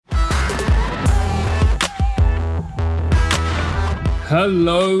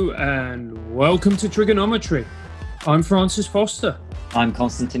Hello and welcome to Trigonometry. I'm Francis Foster. I'm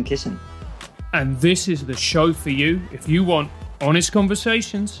Konstantin Kishin. And this is the show for you if you want honest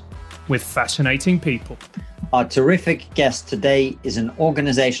conversations with fascinating people. Our terrific guest today is an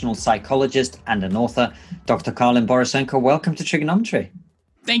organizational psychologist and an author, Dr. Karlyn Borysenko. Welcome to Trigonometry.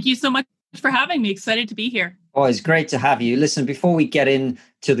 Thank you so much for having me. Excited to be here. Oh, it's great to have you. Listen, before we get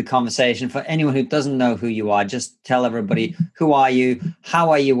into the conversation, for anyone who doesn't know who you are, just tell everybody, who are you? How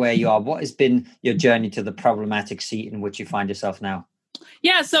are you where you are? What has been your journey to the problematic seat in which you find yourself now?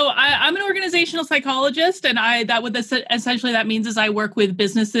 Yeah, so I'm an organizational psychologist, and essentially that means is I work with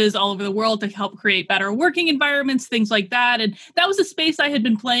businesses all over the world to help create better working environments, things like that. And that was a space I had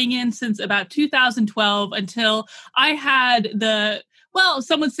been playing in since about 2012 until I had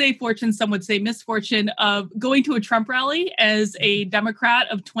some would say fortune, some would say misfortune of going to a Trump rally as a Democrat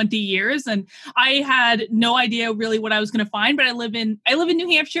of 20 years. And I had no idea really what I was going to find, but I live in New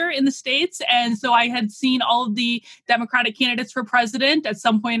Hampshire in the States. And so I had seen all of the Democratic candidates for president at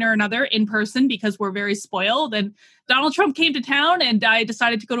some point or another in person because we're very spoiled. And Donald Trump came to town and I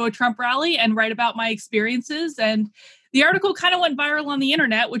decided to go to a Trump rally and write about my experiences. And the article kind of went viral on the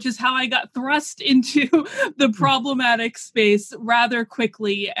internet, which is how I got thrust into the problematic space rather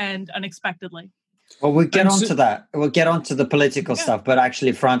quickly and unexpectely. Well, we'll get onto that. We'll get onto the political stuff. But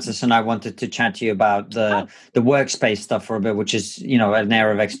actually, Francis and I wanted to chat to you about the workspace stuff for a bit, which is, an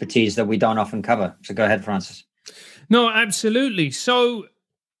area of expertise that we don't often cover. So go ahead, Francis. No, absolutely. So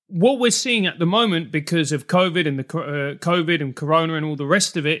what we're seeing at the moment because of COVID and COVID and Corona and all the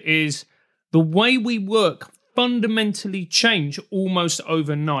rest of it is the way we work fundamentally change almost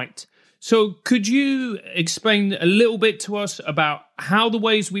overnight. So could you explain a little bit to us about how the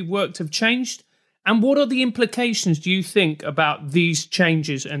ways we've worked have changed? And what are the implications, do you think, about these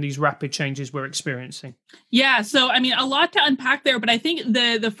changes and these rapid changes we're experiencing? Yeah, so a lot to unpack there, but I think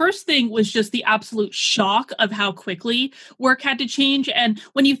the first thing was just the absolute shock of how quickly work had to change. And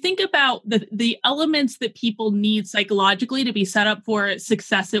when you think about the elements that people need psychologically to be set up for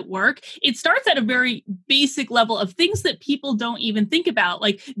success at work, it starts at a very basic level of things that people don't even think about.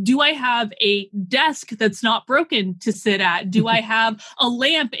 Like, do I have a desk that's not broken to sit at? Do I have a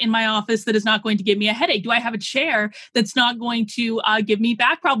lamp in my office that is not going to give me a headache? Do I have a chair that's not going to give me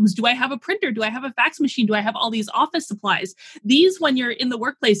back problems? Do I have a printer? Do I have a fax machine? Do I have all these office supplies? These, when you're in the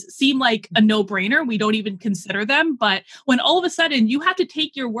workplace, seem like a no-brainer. We don't even consider them. But when all of a sudden you have to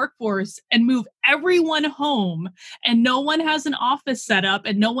take your workforce and move everyone home and no one has an office set up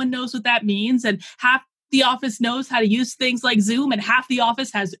and no one knows what that means, and half the office knows how to use things like Zoom and half the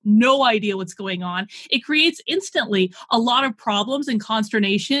office has no idea what's going on, it creates instantly a lot of problems and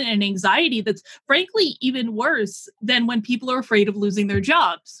consternation and anxiety that's frankly even worse than when people are afraid of losing their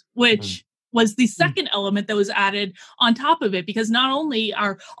jobs, which was the second element that was added on top of it, because not only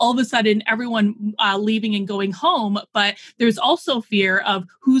are all of a sudden everyone leaving and going home, but there's also fear of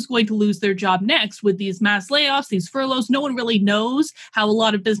who's going to lose their job next with these mass layoffs, these furloughs. No one really knows how a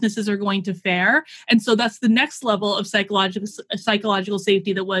lot of businesses are going to fare. And so that's the next level of psychological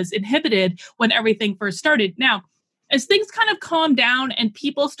safety that was inhibited when everything first started. Now, as things kind of calmed down and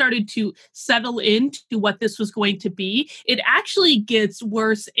people started to settle into what this was going to be, it actually gets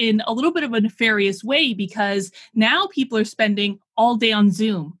worse in a little bit of a nefarious way, because now people are spending all day on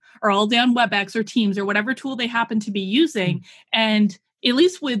Zoom or all day on WebEx or Teams or whatever tool they happen to be using. And at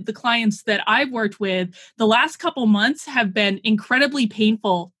least with the clients that I've worked with, the last couple months have been incredibly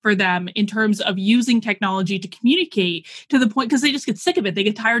painful for them in terms of using technology to communicate, to the point because they just get sick of it. They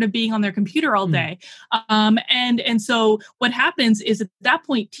get tired of being on their computer all day. And so what happens is at that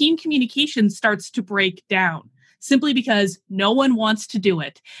point, team communication starts to break down, simply because no one wants to do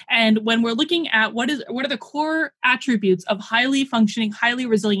it. And when we're looking at what are the core attributes of highly functioning, highly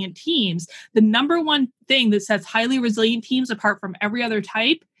resilient teams, the number one thing that sets highly resilient teams apart from every other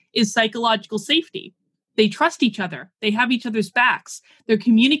type is psychological safety. They trust each other. They have each other's backs. They're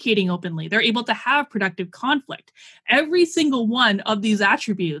communicating openly. They're able to have productive conflict. Every single one of these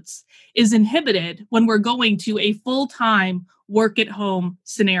attributes is inhibited when we're going to a full-time work at home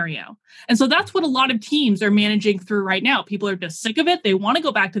scenario. And so that's what a lot of teams are managing through right now. People are just sick of it. They want to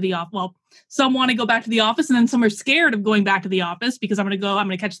go back to the office. Well, some want to go back to the office, and then some are scared of going back to the office because I'm going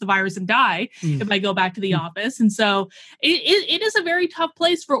to catch the virus and die if I go back to the office. And so it is a very tough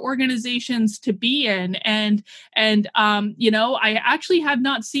place for organizations to be in. And I actually have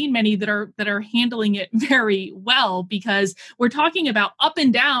not seen many that are handling it very well, because we're talking about up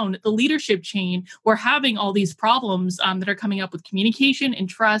and down the leadership chain. We're having all these problems that are coming up with communication and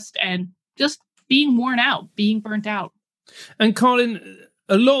trust and just being worn out, being burnt out. And Karlyn,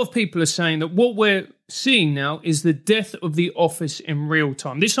 a lot of people are saying that what we're seeing now is the death of the office in real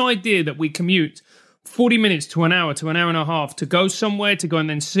time. This idea that we commute 40 minutes to an hour and a half to go somewhere, to go and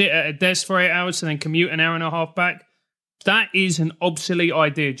then sit at a desk for 8 hours and then commute an hour and a half back, that is an obsolete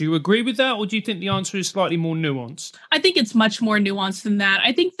idea. Do you agree with that, or do you think the answer is slightly more nuanced? I think it's much more nuanced than that.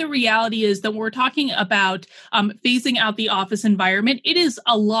 I think the reality is that when we're talking about phasing out the office environment, it is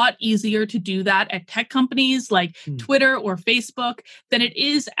a lot easier to do that at tech companies like Twitter or Facebook than it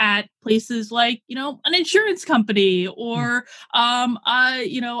is at places like, an insurance company or,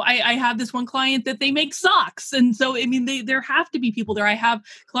 I have this one client that they make socks. And so, there have to be people there. I have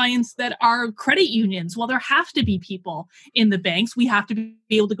clients that are credit unions. Well, there have to be people in the banks. We have to be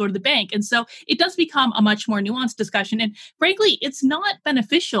able to go to the bank. And so it does become a much more nuanced discussion. And frankly, it's not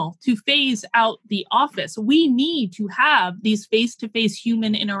beneficial to phase out the office. We need to have these face-to-face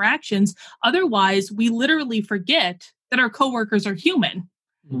human interactions. Otherwise, we literally forget that our coworkers are human.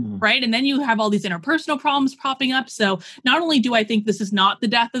 Right. And then you have all these interpersonal problems popping up. So not only do I think this is not the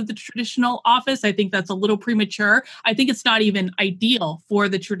death of the traditional office, I think that's a little premature. I think it's not even ideal for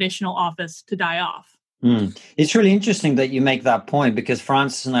the traditional office to die off. It's really interesting that you make that point, because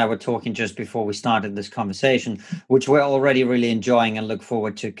Francis and I were talking just before we started this conversation, which we're already really enjoying and look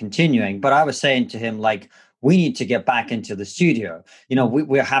forward to continuing. But I was saying to him, we need to get back into the studio.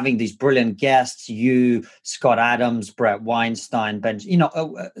 We're having these brilliant guests, you, Scott Adams, Brett Weinstein, Ben,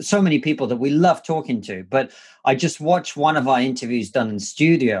 so many people that we love talking to. But I just watched one of our interviews done in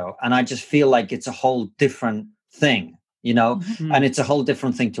studio, and I just feel like it's a whole different thing. And it's a whole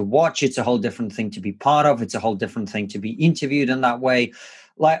different thing to watch. It's a whole different thing to be part of. It's a whole different thing to be interviewed in that way.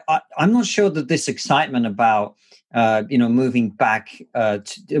 I'm not sure that this excitement about, moving back,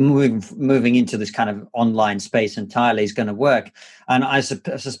 moving into this kind of online space entirely is going to work. And I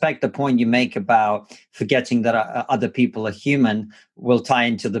suspect the point you make about forgetting that other people are human will tie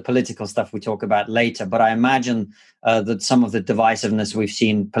into the political stuff we talk about later. But I imagine that some of the divisiveness we've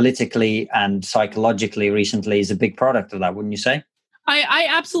seen politically and psychologically recently is a big product of that, wouldn't you say? I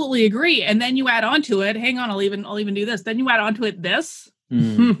absolutely agree. And then you add on to it, hang on, I'll even do this. Then you add on to it this.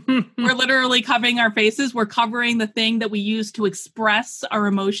 We're literally covering our faces. We're covering the thing that we use to express our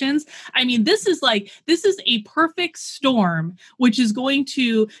emotions. This is a perfect storm, which is going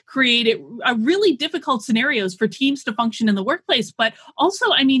to create a really difficult scenarios for teams to function in the workplace. But also,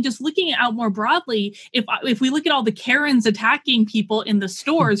 just looking out more broadly, if we look at all the Karens attacking people in the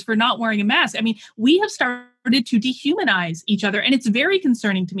stores for not wearing a mask, we have started to dehumanize each other. And it's very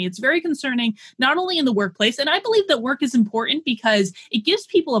concerning to me. It's very concerning, not only in the workplace. And I believe that work is important because it gives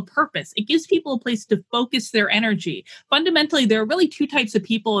people a purpose. It gives people a place to focus their energy. Fundamentally, there are really two types of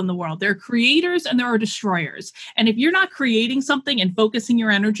people in the world. There are creators and there are destroyers. And if you're not creating something and focusing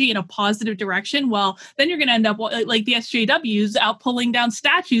your energy in a positive direction, well, then you're going to end up like the SJWs out pulling down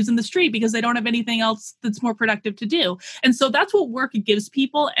statues in the street because they don't have anything else that's more productive to do. And so that's what work gives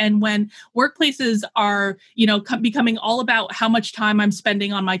people. And when workplaces are becoming all about how much time I'm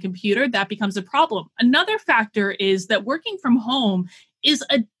spending on my computer, that becomes a problem. Another factor is that working from home is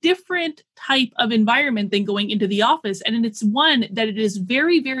a different type of environment than going into the office. And it's one that it is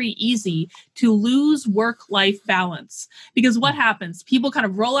very, very easy to lose work-life balance. Because what happens? People kind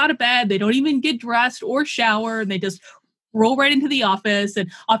of roll out of bed, they don't even get dressed or shower, and they just roll right into the office. And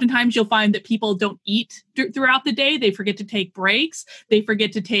oftentimes you'll find that people don't eat throughout the day. They forget to take breaks. They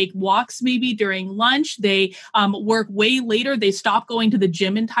forget to take walks maybe during lunch. They work way later. They stop going to the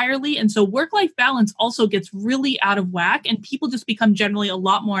gym entirely. And so work-life balance also gets really out of whack, and people just become generally a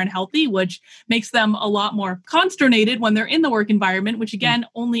lot more unhealthy, which makes them a lot more consternated when they're in the work environment, which again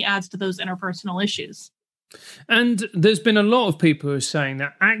only adds to those interpersonal issues. And there's been a lot of people who are saying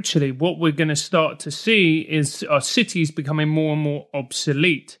that actually what we're going to start to see is our cities becoming more and more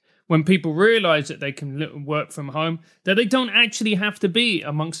obsolete. When people realize that they can work from home, that they don't actually have to be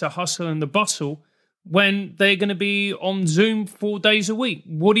amongst the hustle and the bustle when they're going to be on Zoom 4 days a week.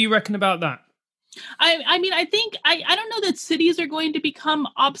 What do you reckon about that? I think I don't know that cities are going to become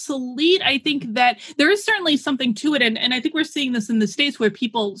obsolete. I think that there is certainly something to it. And I think we're seeing this in the States where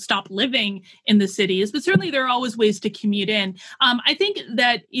people stop living in the cities, but certainly there are always ways to commute in. I think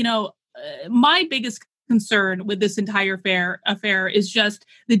that, my biggest concern with this entire affair is just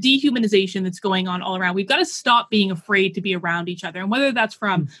the dehumanization that's going on all around. We've got to stop being afraid to be around each other. And whether that's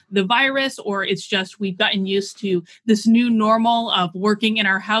from the virus or it's just we've gotten used to this new normal of working in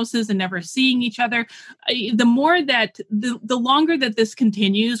our houses and never seeing each other, the longer that this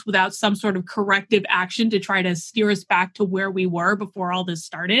continues without some sort of corrective action to try to steer us back to where we were before all this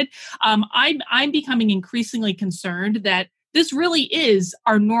started, I'm becoming increasingly concerned that this really is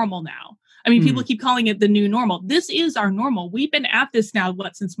our normal now. I mean, people keep calling it the new normal. This is our normal. We've been at this now,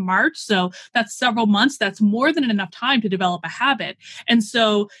 since March? So that's several months. That's more than enough time to develop a habit. And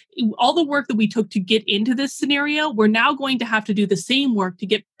so all the work that we took to get into this scenario, we're now going to have to do the same work to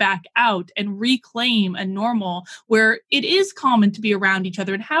get back out and reclaim a normal where it is common to be around each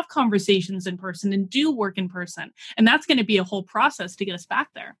other and have conversations in person and do work in person. And that's going to be a whole process to get us back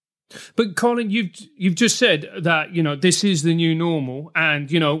there. But Karlyn, you've just said that, you know, this is the new normal,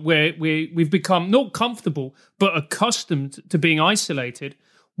 and, you know, we've become not comfortable but accustomed to being isolated.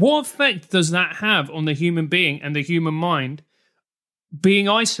 What effect does that have on the human being and the human mind? Being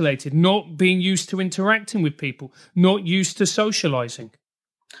isolated, not being used to interacting with people, not used to socializing.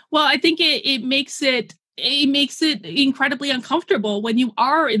 Well, I think it makes it incredibly uncomfortable when you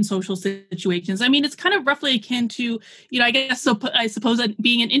are in social situations. I mean, it's kind of roughly akin to, you know, I suppose that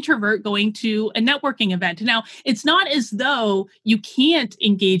being an introvert going to a networking event. Now, it's not as though you can't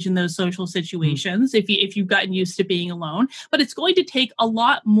engage in those social situations if you've gotten used to being alone, but it's going to take a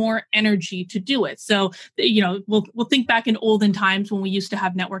lot more energy to do it. So, you know, we'll think back in olden times when we used to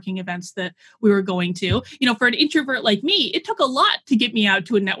have networking events that we were going to. You know, for an introvert like me, it took a lot to get me out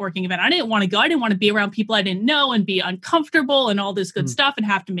to a networking event. I didn't want to go. I didn't want to be around people I didn't know and be uncomfortable and all this good stuff and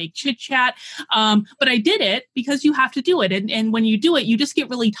have to make chit chat. But I did it because you have to do it. And when you do it, you just get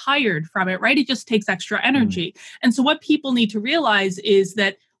really tired from it, right? It just takes extra energy. And so what people need to realize is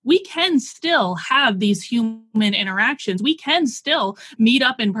that we can still have these human interactions. We can still meet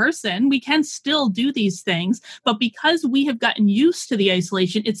up in person. We can still do these things. But because we have gotten used to the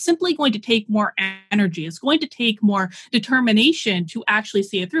isolation, it's simply going to take more energy. It's going to take more determination to actually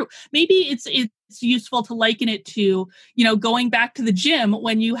see it through. Maybe it's useful to liken it to, you know, going back to the gym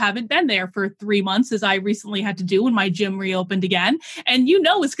when you haven't been there for 3 months, as I recently had to do when my gym reopened again. And you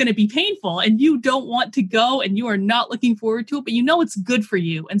know it's going to be painful and you don't want to go and you are not looking forward to it, but you know it's good for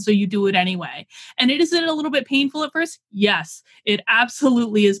you. And so you do it anyway. And is it a little bit painful at first? Yes, it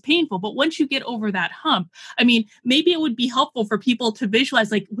absolutely is painful. But once you get over that hump, I mean, maybe it would be helpful for people to visualize,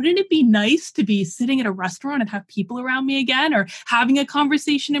 like, wouldn't it be nice to be sitting at a restaurant and have people around me again, or having a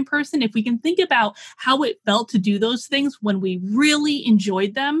conversation in person? If we can think about how it felt to do those things when we really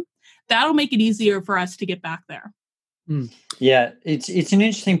enjoyed them, that'll make it easier for us to get back there. Yeah, it's an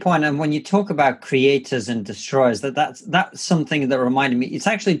interesting point. And when you talk about creators and destroyers, that's something that reminded me. It's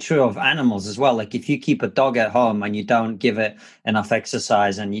actually true of animals as well. Like if you keep a dog at home and you don't give it enough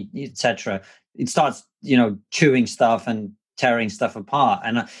exercise and etc., it starts, you know, chewing stuff and tearing stuff apart.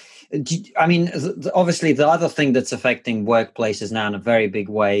 And I mean, obviously, the other thing that's affecting workplaces now in a very big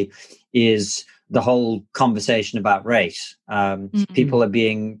way is the whole conversation about race. People are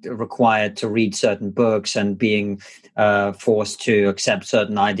being required to read certain books and being forced to accept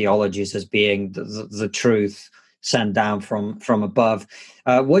certain ideologies as being the truth sent down from above.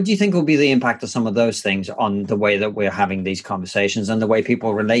 What do you think will be the impact of some of those things on the way that we're having these conversations and the way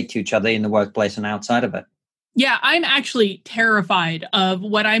people relate to each other in the workplace and outside of it? Yeah, I'm actually terrified of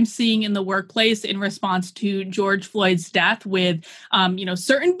what I'm seeing in the workplace in response to George Floyd's death with, you know,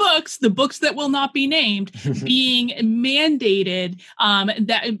 certain books, the books that will not be named, being mandated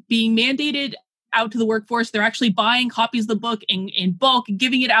out to the workforce. They're actually buying copies of the book in bulk,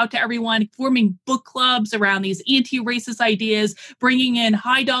 giving it out to everyone, forming book clubs around these anti-racist ideas, bringing in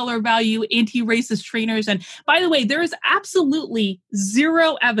high dollar value anti-racist trainers. And by the way, there is absolutely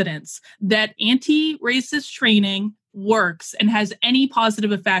zero evidence that anti-racist training works and has any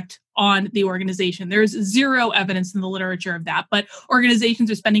positive effect on the organization. There's zero evidence in the literature of that, but organizations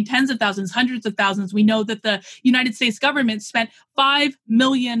are spending tens of thousands, hundreds of thousands. We know that the United States government spent $5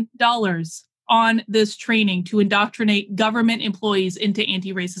 million on this training to indoctrinate government employees into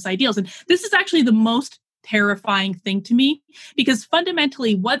anti-racist ideals. And this is actually the most terrifying thing to me, because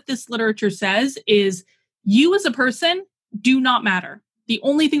fundamentally what this literature says is you as a person do not matter. The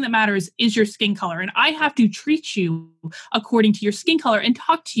only thing that matters is your skin color. And I have to treat you according to your skin color and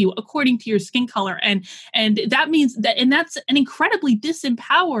talk to you according to your skin color. And that means that, and that's an incredibly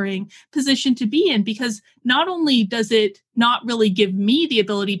disempowering position to be in, because not only does it not really give me the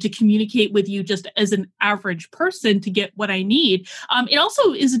ability to communicate with you just as an average person to get what I need, it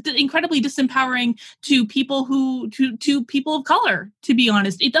also is incredibly disempowering to people to people of color, to be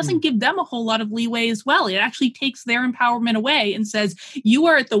honest. It doesn't give them a whole lot of leeway as well. It actually takes their empowerment away and says, you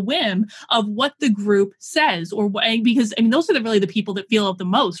are at the whim of what the group says, or because I mean, those are really the people that feel it the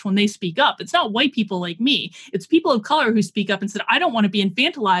most when they speak up. It's not white people like me. It's people of color who speak up and said, I don't want to be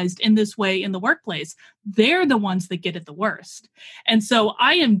infantilized in this way in the workplace. they're the ones that get it the worst. And so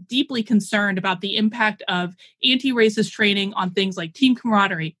I am deeply concerned about the impact of anti-racist training on things like team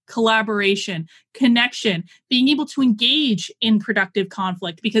camaraderie, collaboration, connection, being able to engage in productive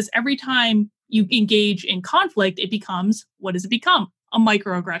conflict, because every time you engage in conflict, it becomes, what does it become? A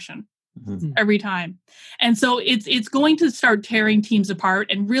microaggression. Mm-hmm. Every time. And so it's going to start tearing teams apart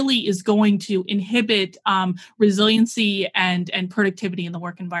and really is going to inhibit resiliency and productivity in the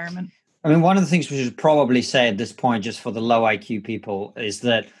work environment. I mean, one of the things we should probably say at this point, just for the low IQ people, is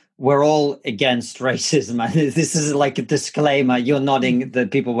that we're all against racism. This is like a disclaimer. You're nodding that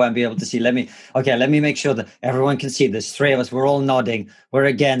people won't be able to see. Let me make sure that everyone can see. There's three of us. We're all nodding. We're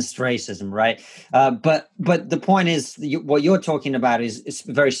against racism, right? But the point is, what you're talking about is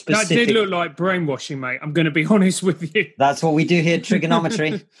very specific. That did look like brainwashing, mate. I'm going to be honest with you. That's what we do here at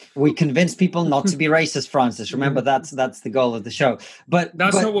Trigonometry. We convince people not to be racist, Francis. Remember, that's the goal of the show. But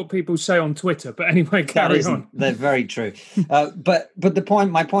that's not what people say on Twitter. But anyway, carry on. They're very true. But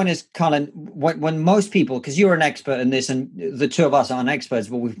my point is, Karlyn, when most people, because you're an expert in this, and the two of us aren't experts,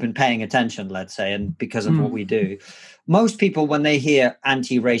 but we've been paying attention, let's say, and because of what we do. Most people, when they hear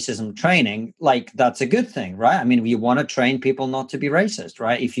anti-racism training, like, that's a good thing, right? I mean, you want to train people not to be racist,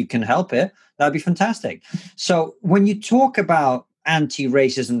 right? If you can help it, that'd be fantastic. So when you talk about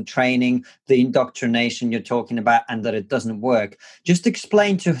anti-racism training, the indoctrination you're talking about, and that it doesn't work, just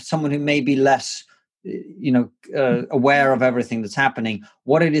explain to someone who may be less aware of everything that's happening,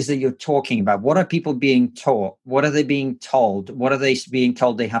 what it is that you're talking about. What are people being taught? What are they being told? What are they being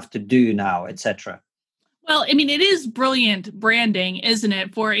told they have to do now, etc.? Well, I mean, it is brilliant branding, isn't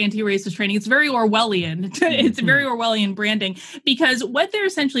it, for anti-racist training? It's very Orwellian. It's very Orwellian branding, because what they're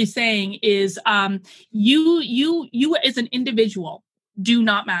essentially saying is you as an individual do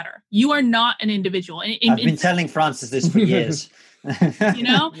not matter. You are not an individual. I've been telling Francis this for years.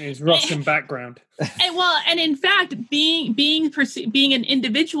 His Russian background. And in fact, being an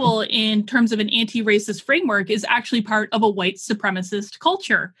individual in terms of an anti-racist framework is actually part of a white supremacist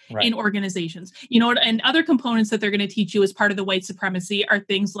culture in organizations. And other components that they're going to teach you as part of the white supremacy are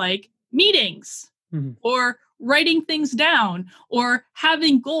things like meetings, or writing things down, or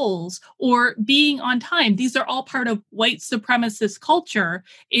having goals, or being on time. These are all part of white supremacist culture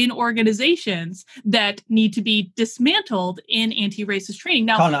in organizations that need to be dismantled in anti-racist training.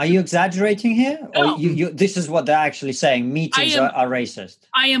 Now, Karlyn, are you exaggerating here? Or this is what they're actually saying? Meetings are racist.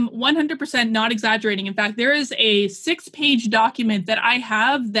 I am 100% not exaggerating. In fact, there is a 6-page document that I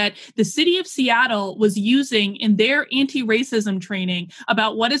have that the city of Seattle was using in their anti-racism training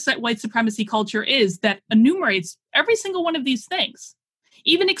about what a white supremacy culture is, that enumerates every single one of these things,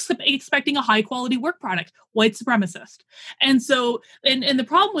 even expecting a high quality work product, white supremacist. And so, and the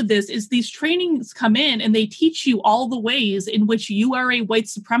problem with this is these trainings come in and they teach you all the ways in which you are a white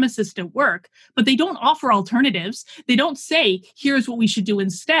supremacist at work, but they don't offer alternatives. They don't say, here's what we should do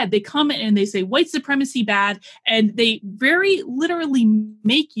instead. They come in and they say white supremacy bad, and they very literally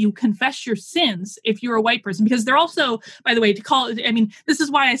make you confess your sins if you're a white person, because they're also, by the way, this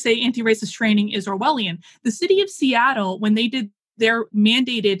is why I say anti-racist training is Orwellian. The city of Seattle, when they did their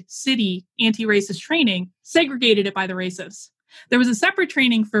mandated city anti-racist training, segregated it by the races. There was a separate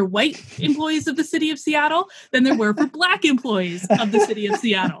training for white employees of the city of Seattle than there were for Black employees of the city of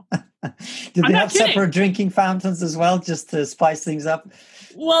Seattle. Did they have separate drinking fountains as well, just to spice things up?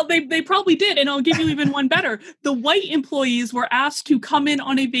 Well, they probably did. And I'll give you even one better. The white employees were asked to come in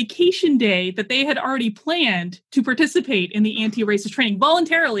on a vacation day that they had already planned to participate in the anti-racist training,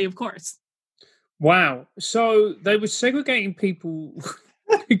 voluntarily, of course. Wow. So they were segregating people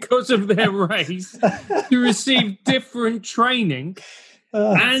because of their race to receive different training.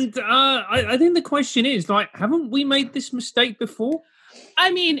 And I think the question is, haven't we made this mistake before?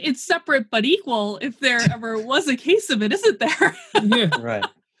 I mean, it's separate but equal, if there ever was a case of it, isn't there? Yeah, right.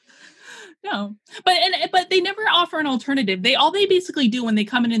 No, but they never offer an alternative. All they basically do when they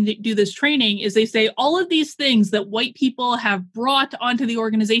come in and do this training is they say all of these things that white people have brought onto the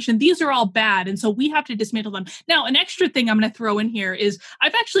organization, these are all bad. And so we have to dismantle them. Now, an extra thing I'm going to throw in here is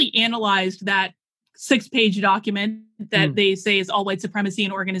I've actually analyzed that 6-page document that they say is all white supremacy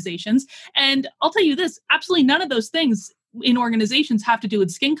in organizations. And I'll tell you this, absolutely none of those things in organizations have to do with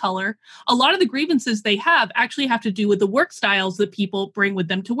skin color. A lot of the grievances they have actually have to do with the work styles that people bring with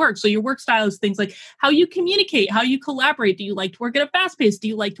them to work. So your work style is things like how you communicate, how you collaborate. Do you like to work at a fast pace? Do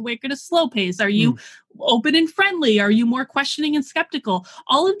you like to work at a slow pace? Are you open and friendly? Are you more questioning and skeptical?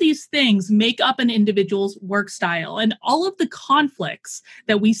 All of these things make up an individual's work style, and all of the conflicts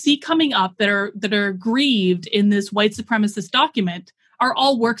that we see coming up that are grieved in this white supremacist document are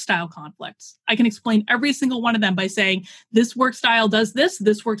all work style conflicts. I can explain every single one of them by saying this work style does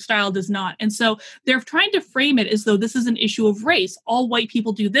this work style does not. And so they're trying to frame it as though this is an issue of race. All white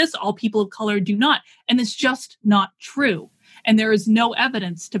people do this, all people of color do not. And it's just not true. And there is no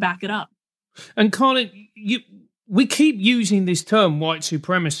evidence to back it up. And Karlyn, we keep using this term white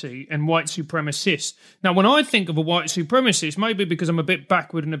supremacy and white supremacist. Now, when I think of a white supremacist, maybe because I'm a bit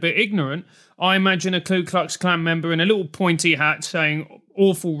backward and a bit ignorant, I imagine a Ku Klux Klan member in a little pointy hat saying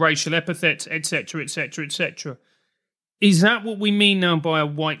awful racial epithets, etc., etc., etc. Is that what we mean now by a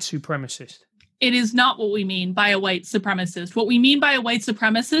white supremacist? It is not what we mean by a white supremacist. What we mean by a white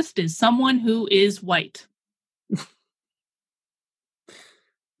supremacist is someone who is white.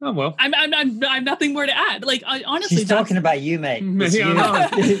 Oh, well. I'm nothing more to add. Like, honestly, she's talking about you, mate.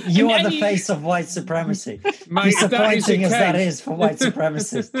 You are the face of white supremacy. Mate, disappointing as that is for white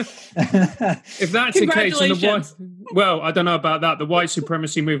supremacists. If that's the case, well, I don't know about that. The white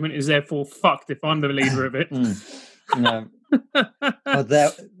supremacy movement is therefore fucked if I'm the leader of it. No.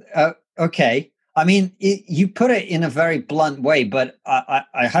 Okay. I mean, you put it in a very blunt way, but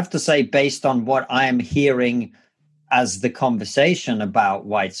I have to say, based on what I am hearing as the conversation about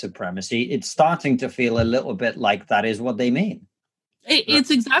white supremacy, it's starting to feel a little bit like that is what they mean.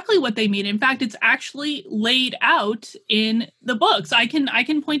 It's exactly what they mean. In fact, it's actually laid out in the books. I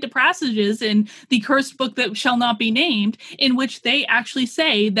can point to passages in the cursed book that shall not be named, in which they actually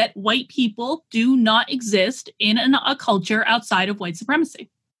say that white people do not exist in a culture outside of white supremacy.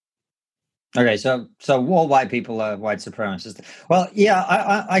 Okay, so all white people are white supremacists. Well, yeah,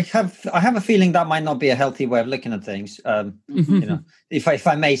 I have a feeling that might not be a healthy way of looking at things. You know, if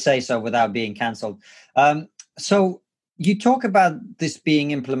I may say so without being cancelled. So you talk about this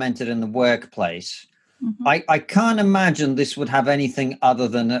being implemented in the workplace. I can't imagine this would have anything other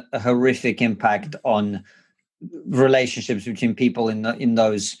than a horrific impact on relationships between people in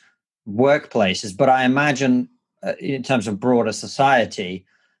those workplaces. But I imagine, in terms of broader society,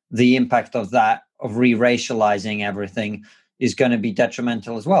 the impact of that, of re-racializing everything, is going to be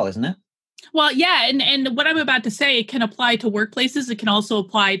detrimental as well, isn't it? Well, yeah, and what I'm about to say, it can apply to workplaces. It can also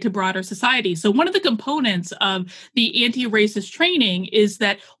apply to broader society. So one of the components of the anti-racist training is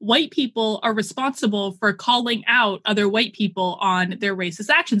that white people are responsible for calling out other white people on their racist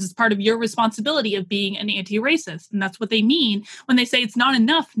actions. It's part of your responsibility of being an anti-racist. And that's what they mean when they say it's not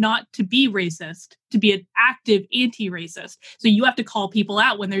enough not to be racist, to be an active anti-racist. So you have to call people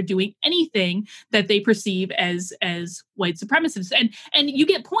out when they're doing anything that they perceive as white supremacists. And you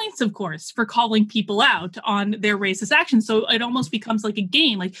get points, of course, for calling people out on their racist actions. So it almost becomes like a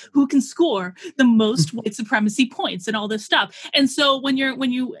game, like who can score the most white supremacy points and all this stuff. And so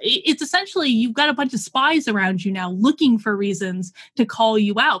it's essentially, you've got a bunch of spies around you now looking for reasons to call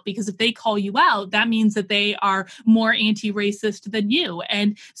you out, because if they call you out, that means that they are more anti-racist than you.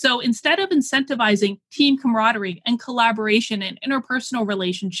 And so instead of incentivizing team camaraderie and collaboration and interpersonal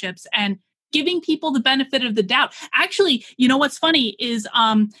relationships and giving people the benefit of the doubt. Actually, you know what's funny is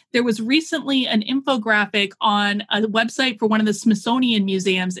there was recently an infographic on a website for one of the Smithsonian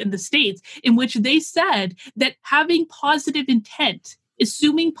museums in the States in which they said that having positive intent,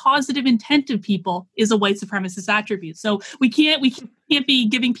 assuming positive intent of people, is a white supremacist attribute. So we can't be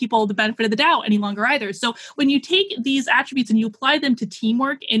giving people the benefit of the doubt any longer either. So when you take these attributes and you apply them to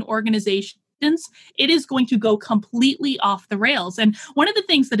teamwork in organizations, it is going to go completely off the rails. And one of the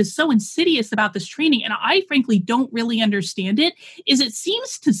things that is so insidious about this training, and I frankly don't really understand it, is it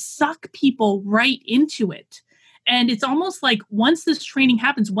seems to suck people right into it. And it's almost like once this training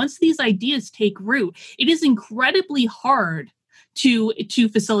happens, once these ideas take root, it is incredibly hard to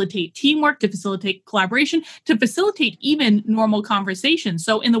facilitate teamwork, to facilitate collaboration, to facilitate even normal conversations.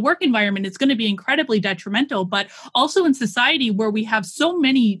 So in the work environment, it's going to be incredibly detrimental, but also in society where we have so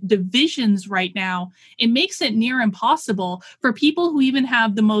many divisions right now, it makes it near impossible for people who even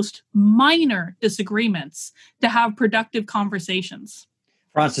have the most minor disagreements to have productive conversations.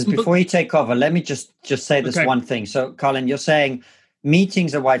 Francis, before you take over, let me just say this one thing. So, Karlyn, you're saying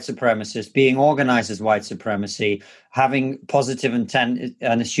meetings are white supremacist, being organized as white supremacy, having positive intent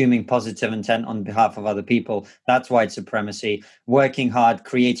and assuming positive intent on behalf of other people, that's white supremacy. Working hard,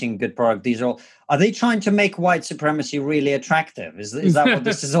 creating good product, are they trying to make white supremacy really attractive? Is that what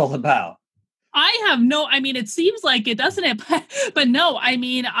this is all about? It seems like it, doesn't it? But no,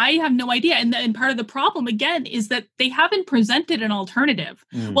 I have no idea. And part of the problem, again, is that they haven't presented an alternative.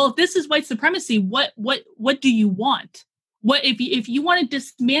 Well, if this is white supremacy, what do you want? What if you want to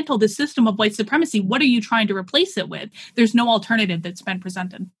dismantle the system of white supremacy, what are you trying to replace it with? There's no alternative that's been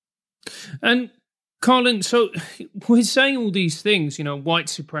presented. And Karlyn, so we're saying all these things, white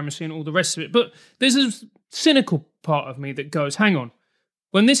supremacy and all the rest of it, but there's a cynical part of me that goes, hang on,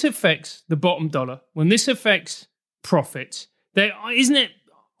 when this affects the bottom dollar, when this affects profits,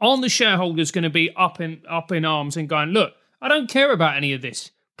 aren't the shareholders going to be up in arms and going, look, I don't care about any of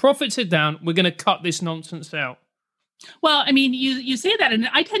this. Profits are down. We're going to cut this nonsense out. Well, I mean, you say that, and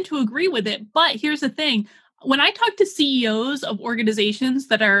I tend to agree with it. But here's the thing. When I talk to CEOs of organizations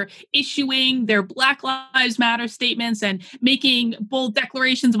that are issuing their Black Lives Matter statements and making bold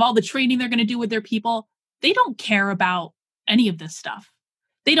declarations of all the training they're going to do with their people, they don't care about any of this stuff.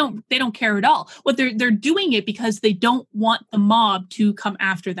 They don't care at all. What they're doing it because they don't want the mob to come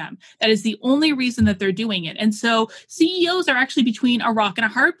after them. That is the only reason that they're doing it. And so CEOs are actually between a rock and a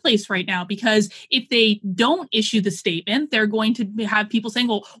hard place right now, because if they don't issue the statement, they're going to have people saying,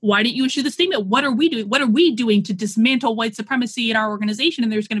 well, why didn't you issue the statement? What are we doing? What are we doing to dismantle white supremacy in our organization?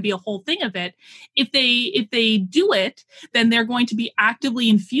 And there's going to be a whole thing of it. If they do it, then they're going to be actively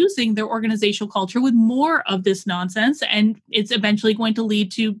infusing their organizational culture with more of this nonsense. And it's eventually going to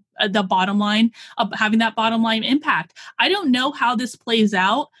lead to the bottom line of having that bottom line impact. I don't know how this plays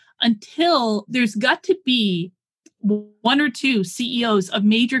out until there's got to be one or two CEOs of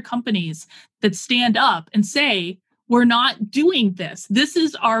major companies that stand up and say, we're not doing this. This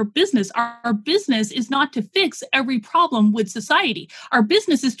is our business. Our business is not to fix every problem with society. Our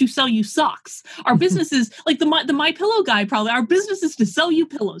business is to sell you socks. Our business is like the My Pillow guy probably. Our business is to sell you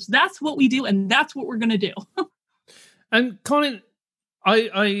pillows. That's what we do, and that's what we're going to do. And Karlyn,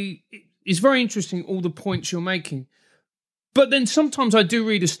 it's very interesting, all the points you're making. But then sometimes I do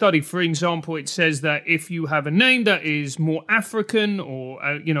read a study. For example, it says that if you have a name that is more African or,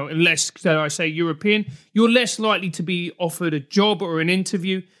 less, dare I say, European, you're less likely to be offered a job or an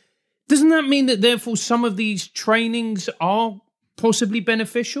interview. Doesn't that mean that therefore some of these trainings are possibly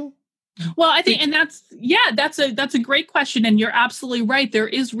beneficial? Well, I think, and that's a great question. And you're absolutely right. There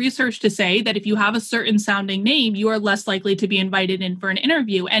is research to say that if you have a certain sounding name, you are less likely to be invited in for an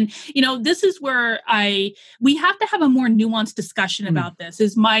interview. And, this is where we have to have a more nuanced discussion about this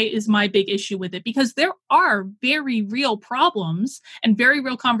is my big issue with it, because there are very real problems and very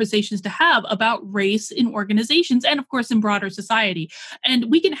real conversations to have about race in organizations and of course in broader society. And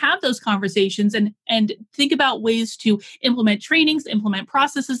we can have those conversations and think about ways to implement trainings, implement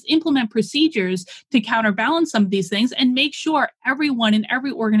processes, implement procedures to counterbalance some of these things and make sure everyone in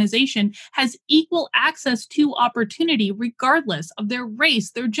every organization has equal access to opportunity, regardless of their race,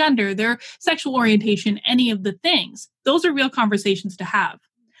 their gender, their sexual orientation, any of the things. Those are real conversations to have.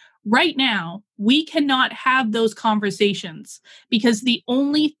 Right now, we cannot have those conversations because the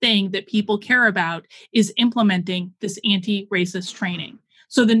only thing that people care about is implementing this anti-racist training.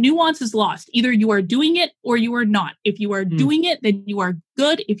 So the nuance is lost. Either you are doing it or you are not. If you are doing it, then you are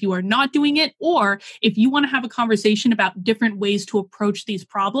good. If you are not doing it, or if you want to have a conversation about different ways to approach these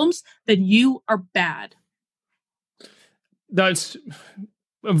problems, then you are bad. That's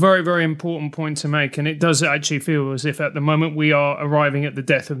a very, very important point to make. And it does actually feel as if at the moment we are arriving at the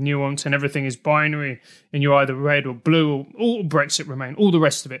death of nuance and everything is binary and you're either red or blue or Brexit Remain, all the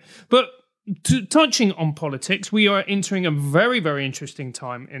rest of it. But touching on politics, we are entering a very, very interesting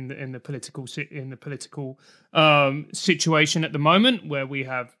time in the political situation at the moment, where we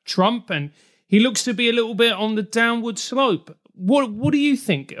have Trump, and he looks to be a little bit on the downward slope. What do you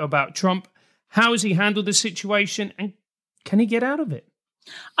think about Trump? How has he handled the situation, and can he get out of it?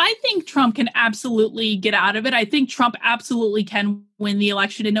 I think Trump can absolutely get out of it. I think Trump absolutely can win the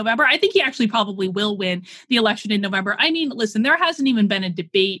election in November. I think he actually probably will win the election in November. I mean, listen, there hasn't even been a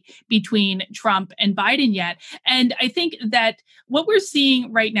debate between Trump and Biden yet. And I think that what we're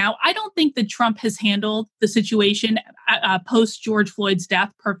seeing right now, I don't think that Trump has handled the situation post George Floyd's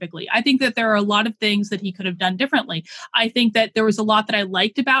death perfectly. I think that there are a lot of things that he could have done differently. I think that there was a lot that I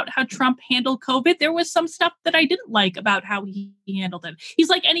liked about how Trump handled COVID. There was some stuff that I didn't like about how he handled it. He's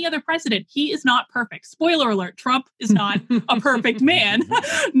like any other president. He is not perfect. Spoiler alert, Trump is not a perfect man,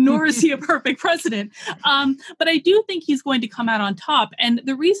 nor is he a perfect president. But I do think he's going to come out on top. And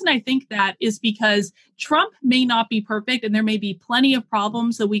the reason I think that is because Trump may not be perfect, and there may be plenty of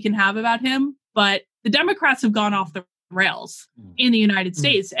problems that we can have about him, but the Democrats have gone off the rails in the United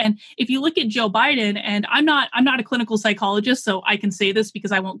States. And if you look at Joe Biden, and I'm not a clinical psychologist, so I can say this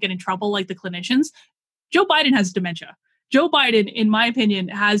because I won't get in trouble like the clinicians, Joe Biden has dementia. Joe Biden, in my opinion,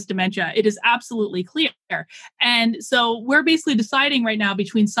 has dementia. It is absolutely clear. And so we're basically deciding right now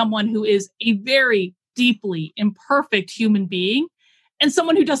between someone who is a very deeply imperfect human being and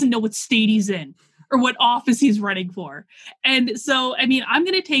someone who doesn't know what state he's in or what office he's running for. And so, I mean, I'm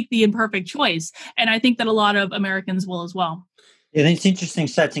going to take the imperfect choice. And I think that a lot of Americans will as well. Yeah, it's interesting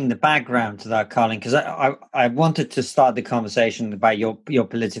setting the background to that, Karlyn, because I wanted to start the conversation about your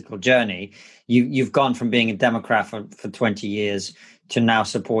political journey. You've gone from being a Democrat for 20 years to now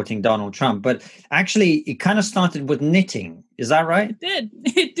supporting Donald Trump. But actually, it kind of started with knitting. Is that right?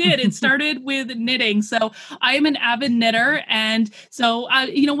 It did. It started with knitting. So I am an avid knitter. And so,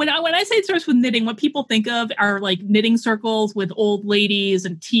 when I say it starts with knitting, what people think of are like knitting circles with old ladies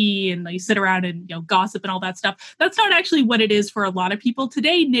and tea and they sit around and, gossip and all that stuff. That's not actually what it is for a lot of people.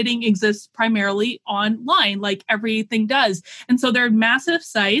 Today, knitting exists primarily online, like everything does. And so there are massive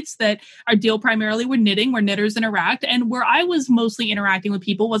sites that deal primarily with knitting, where knitters interact. And where I was mostly interacting with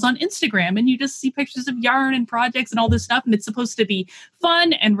people was on Instagram. And you just see pictures of yarn and projects and all this stuff. And it's supposed to be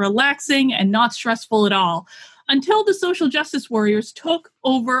fun and relaxing and not stressful at all, until the social justice warriors took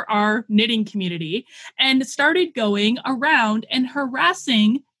over our knitting community and started going around and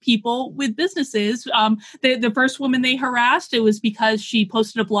harassing people with businesses. The first woman they harassed, it was because she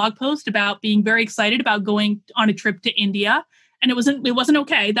posted a blog post about being very excited about going on a trip to India. And it wasn't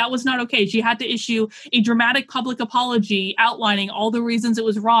okay. That was not okay. She had to issue a dramatic public apology outlining all the reasons it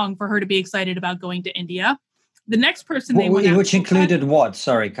was wrong for her to be excited about going to India. The next person which included what?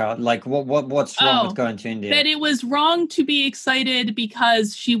 Sorry, Carl. Like what's wrong with going to India? That it was wrong to be excited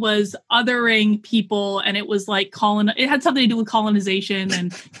because she was othering people, and it was like it had something to do with colonization,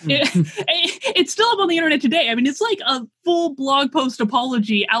 and it's still up on the internet today. I mean, it's like a full blog post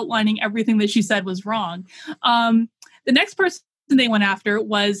apology outlining everything that she said was wrong. The next person they went after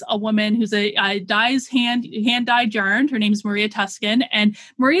was a woman who's a hand-dyed yarn. Her name's Maria Tuscan. And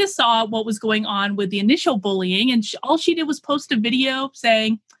Maria saw what was going on with the initial bullying. And all she did was post a video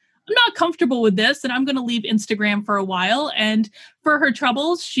saying, I'm not comfortable with this, and I'm going to leave Instagram for a while. And for her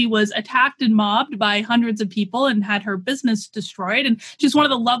troubles, she was attacked and mobbed by hundreds of people and had her business destroyed. And she's one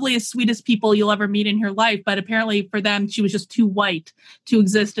of the loveliest, sweetest people you'll ever meet in your life. But apparently for them, she was just too white to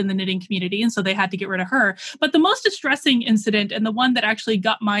exist in the knitting community. And so they had to get rid of her. But the most distressing incident, and the one that actually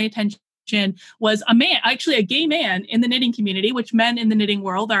got my attention, was a gay man in the knitting community, which men in the knitting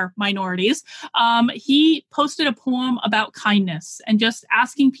world are minorities. He posted a poem about kindness and just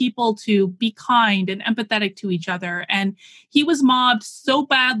asking people to be kind and empathetic to each other. And he was mobbed so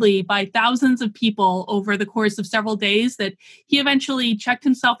badly by thousands of people over the course of several days that he eventually checked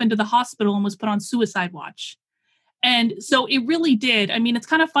himself into the hospital and was put on suicide watch. And so it really did. I mean, it's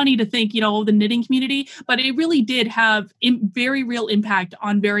kind of funny to think, the knitting community, but it really did have very real impact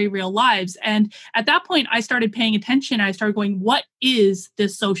on very real lives. And at that point, I started paying attention. I started going, what is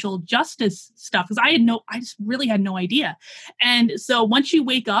this social justice stuff? Because I just really had no idea. And so once you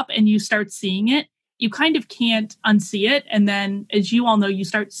wake up and you start seeing it, you kind of can't unsee it. And then, as you all know, you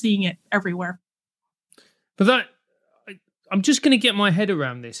start seeing it everywhere. But I'm just going to get my head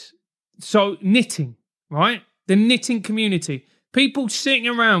around this. So knitting, right? The knitting community, people sitting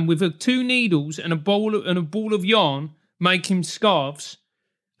around with 2 needles and a ball of yarn making scarves,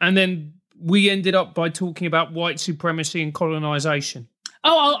 and then we ended up by talking about white supremacy and colonization.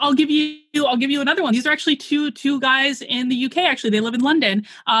 Oh, I'll give you another one. These are actually two guys in the UK. Actually, they live in London.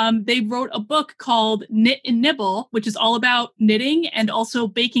 They wrote a book called Knit and Nibble, which is all about knitting and also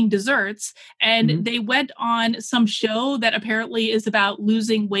baking desserts. And they went on some show that apparently is about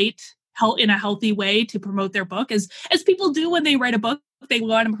losing weight in a healthy way to promote their book, as people do when they write a book. They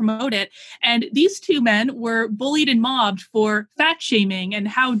go out and promote it. And these 2 men were bullied and mobbed for fat shaming. And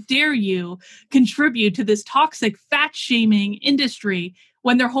how dare you contribute to this toxic fat shaming industry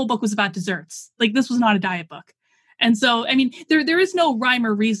when their whole book was about desserts? Like, this was not a diet book. And so, I mean, there is no rhyme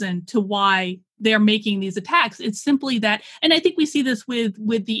or reason to why they're making these attacks. It's simply that, and I think we see this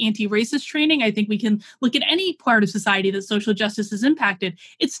with the anti-racist training. I think we can look at any part of society that social justice has impacted.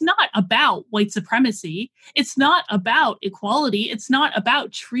 It's not about white supremacy. It's not about equality. It's not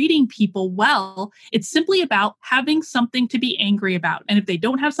about treating people well. It's simply about having something to be angry about. And if they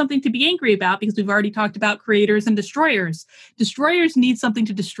don't have something to be angry about, because we've already talked about creators and destroyers need something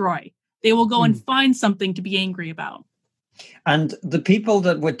to destroy. They will go and find something to be angry about. And the people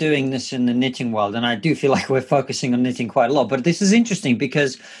that were doing this in the knitting world, and I do feel like we're focusing on knitting quite a lot, but this is interesting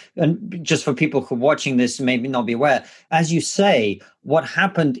because, and just for people who are watching this maybe not be aware, as you say, what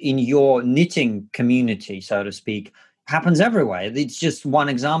happened in your knitting community, so to speak, happens everywhere. It's just one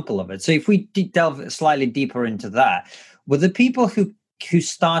example of it. So if we delve slightly deeper into that, were the people who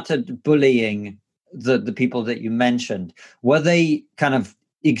started bullying the people that you mentioned, were they kind of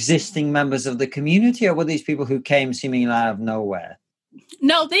existing members of the community, or were these people who came seemingly out of nowhere?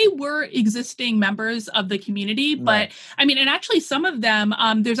 No, they were existing members of the community, but Right. I mean, and actually some of them,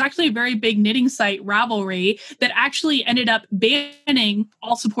 there's actually a very big knitting site, Ravelry, that actually ended up banning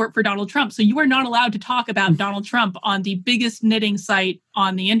all support for Donald Trump. So you are not allowed to talk about Donald Trump on the biggest knitting site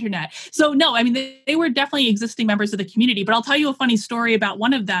on the internet. So no, I mean, they were definitely existing members of the community, but I'll tell you a funny story about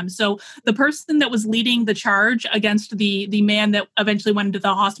one of them. So the person that was leading the charge against the man that eventually went into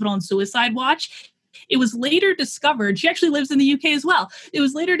the hospital on suicide watch, it was later discovered, she actually lives in the UK as well. It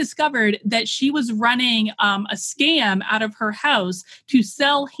was later discovered that she was running a scam out of her house to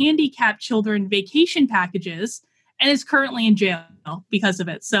sell handicapped children vacation packages and is currently in jail because of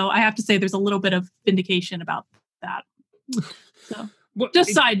it. So I have to say there's a little bit of vindication about that. So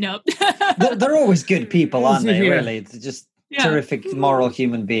just side note. They're always good people, aren't they? Yeah. Really, it's just terrific moral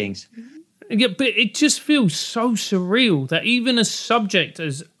human beings. Yeah, but it just feels so surreal that even a subject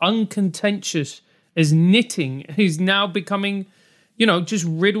as uncontentious as knitting is now becoming, just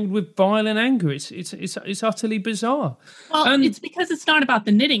riddled with violent anger. It's utterly bizarre. Well, it's because it's not about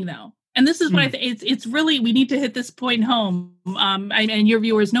the knitting, though. And this is what I think. It's really, we need to hit this point home. And your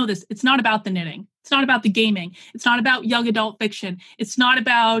viewers know this. It's not about the knitting. It's not about the gaming. It's not about young adult fiction. It's not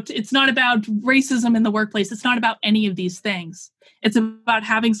about racism in the workplace. It's not about any of these things. It's about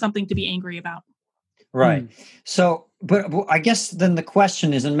having something to be angry about. Right. So, but I guess then the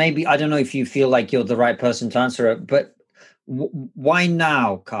question is, and maybe I don't know if you feel like you're the right person to answer it, but why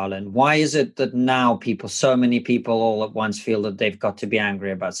now, Karlyn? Why is it that now so many people all at once feel that they've got to be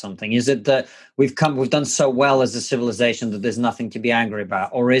angry about something? Is it that we've done so well as a civilization that there's nothing to be angry about?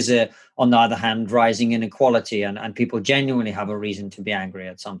 Or is it, on the other hand, rising inequality and people genuinely have a reason to be angry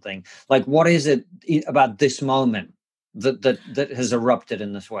at something? Like, what is it about this moment that has erupted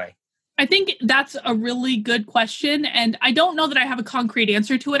in this way? I think that's a really good question. And I don't know that I have a concrete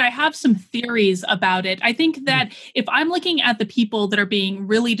answer to it. I have some theories about it. I think that if I'm looking at the people that are being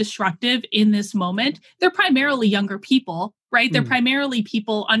really destructive in this moment, they're primarily younger people, right? They're primarily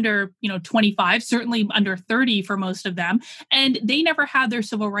people under, 25, certainly under 30 for most of them. And they never had their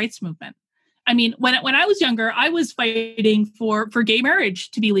civil rights movement. I mean, when I was younger, I was fighting for gay marriage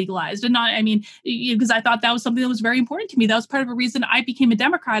to be legalized, and because I thought that was something that was very important to me. That was part of a reason I became a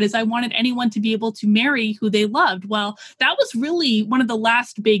Democrat, is I wanted anyone to be able to marry who they loved. Well, that was really one of the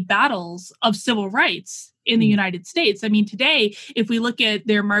last big battles of civil rights in the United States. I mean, today, if we look at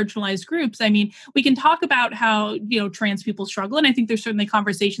their marginalized groups, we can talk about how, trans people struggle. And I think there's certainly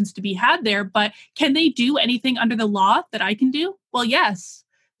conversations to be had there, but can they do anything under the law that I can do? Well, yes,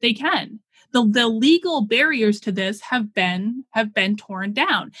 they can. The legal barriers to this have been torn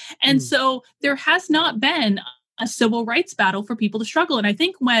down. And so there has not been a civil rights battle for people to struggle. And I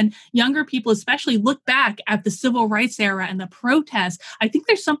think when younger people especially look back at the civil rights era and the protests, I think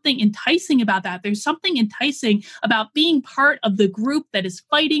there's something enticing about that. There's something enticing about being part of the group that is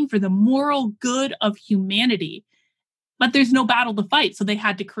fighting for the moral good of humanity. But there's no battle to fight, so they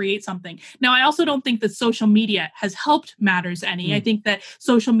had to create something. Now, I also don't think that social media has helped matters any. I think that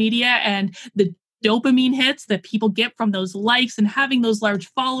social media and the dopamine hits that people get from those likes and having those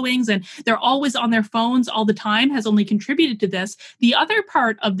large followings, and they're always on their phones all the time, has only contributed to this. The other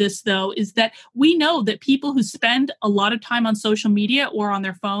part of this, though, is that we know that people who spend a lot of time on social media or on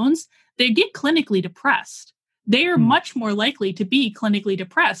their phones, they get clinically depressed. They are much more likely to be clinically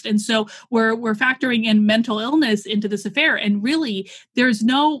depressed. And so we're factoring in mental illness into this affair. And really,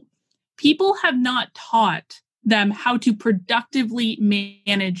 people have not taught them how to productively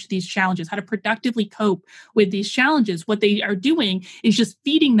manage these challenges, how to productively cope with these challenges. What they are doing is just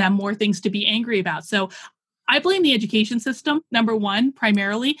feeding them more things to be angry about. So I blame the education system, number one,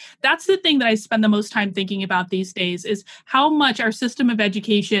 primarily. That's the thing that I spend the most time thinking about these days, is how much our system of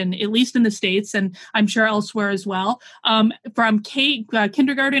education, at least in the States, and I'm sure elsewhere as well, from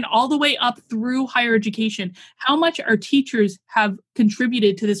kindergarten all the way up through higher education, how much our teachers have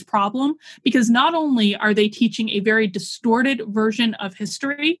contributed to this problem. Because not only are they teaching a very distorted version of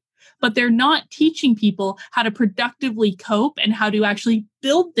history, but they're not teaching people how to productively cope and how to actually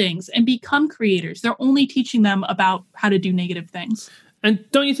build things and become creators. They're only teaching them about how to do negative things. And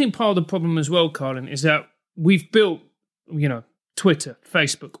don't you think part of the problem as well, Karlyn, is that we've built, Twitter,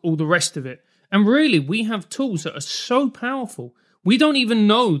 Facebook, all the rest of it. And really, we have tools that are so powerful. We don't even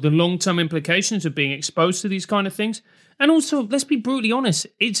know the long-term implications of being exposed to these kind of things. And also, let's be brutally honest,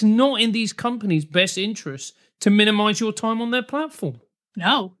 it's not in these companies' best interest to minimize your time on their platform.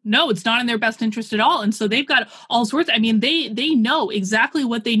 No, it's not in their best interest at all. And so they've got all sorts. They know exactly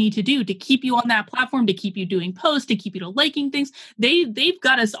what they need to do to keep you on that platform, to keep you doing posts, to keep you liking things. They've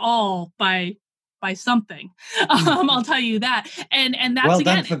got us all by by something. I'll tell you that. And that's well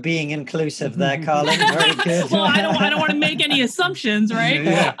again, done for being inclusive there, Karlyn. Very good. Well, I don't want to make any assumptions, right?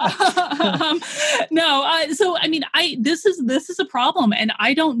 Yeah. So I mean, this is a problem, and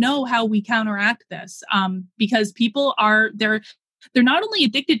I don't know how we counteract this, because people they're not only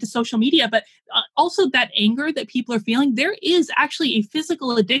addicted to social media, but also that anger that people are feeling. There is actually a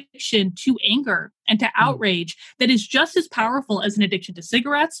physical addiction to anger and to outrage that is just as powerful as an addiction to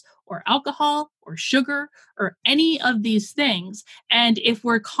cigarettes or alcohol or sugar or any of these things. And if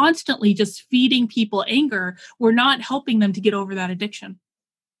we're constantly just feeding people anger, we're not helping them to get over that addiction.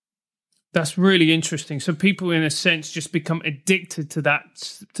 That's really interesting. So people, in a sense, just become addicted to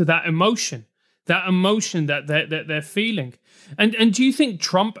that emotion. That emotion that they're feeling. And do you think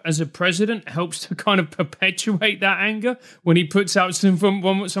Trump as a president helps to kind of perpetuate that anger when he puts out some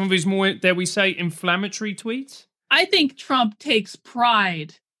of his more, dare we say, inflammatory tweets? I think Trump takes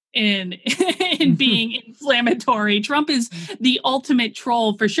pride in being inflammatory. Trump is the ultimate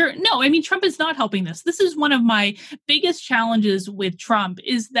troll for sure. No, I mean, Trump is not helping this. This is one of my biggest challenges with Trump,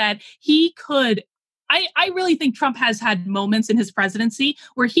 is that he could I really think Trump has had moments in his presidency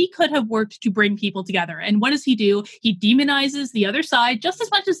where he could have worked to bring people together. And what does he do? He demonizes the other side just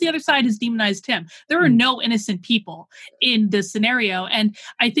as much as the other side has demonized him. There are no innocent people in this scenario. And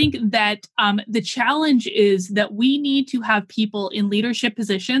I think that the challenge is that we need to have people in leadership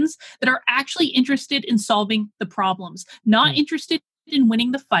positions that are actually interested in solving the problems, not interested in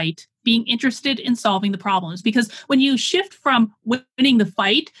winning the fight, being interested in solving the problems. Because when you shift from winning the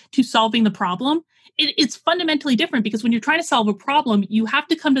fight to solving the problem, it's fundamentally different, because when you're trying to solve a problem, you have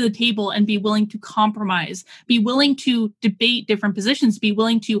to come to the table and be willing to compromise, be willing to debate different positions, be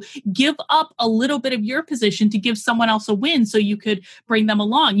willing to give up a little bit of your position to give someone else a win so you could bring them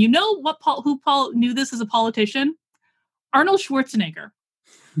along. You know who Paul knew this as a politician? Arnold Schwarzenegger.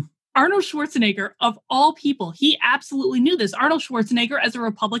 Arnold Schwarzenegger, of all people, he absolutely knew this. Arnold Schwarzenegger, as a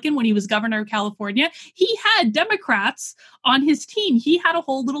Republican when he was governor of California, he had Democrats on his team. He had a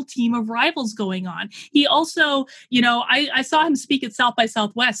whole little team of rivals going on. He also, I saw him speak at South by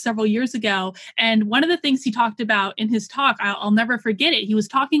Southwest several years ago. And one of the things he talked about in his talk, I'll never forget it. He was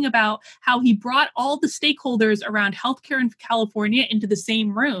talking about how he brought all the stakeholders around healthcare in California into the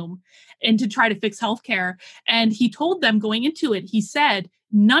same room and to try to fix healthcare. And he told them going into it, he said,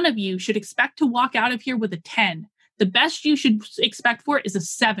 none of you should expect to walk out of here with a 10. The best you should expect for it is a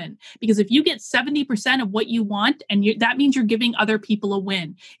 7, because if you get 70% of what you want, and that means you're giving other people a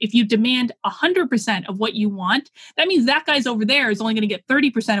win. If you demand 100% of what you want, that means that guy's over there is only going to get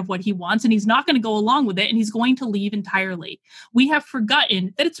 30% of what he wants, and he's not going to go along with it, and he's going to leave entirely. We have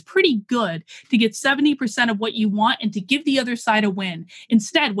forgotten that it's pretty good to get 70% of what you want and to give the other side a win.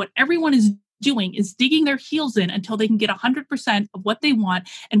 Instead, what everyone is doing is digging their heels in until they can get 100% of what they want.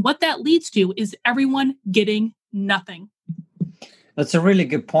 And what that leads to is everyone getting nothing. That's a really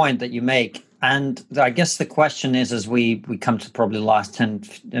good point that you make. And I guess the question is, as we come to probably the last 10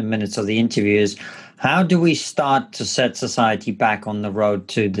 minutes of the interview, is how do we start to set society back on the road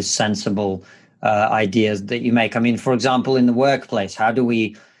to the sensible ideas that you make? I mean, for example, in the workplace, how do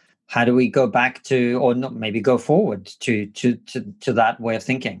we go back to, or not, maybe go forward to that way of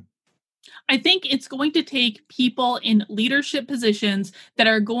thinking? I think it's going to take people in leadership positions that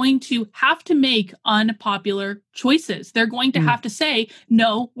are going to have to make unpopular choices. They're going to have to say,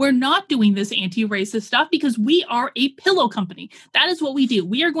 no, we're not doing this anti-racist stuff because we are a pillow company. That is what we do.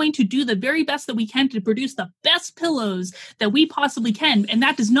 We are going to do the very best that we can to produce the best pillows that we possibly can. And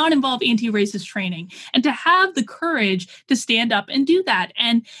that does not involve anti-racist training. And to have the courage to stand up and do that.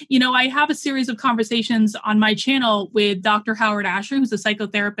 And, I have a series of conversations on my channel with Dr. Howard Asher, who's a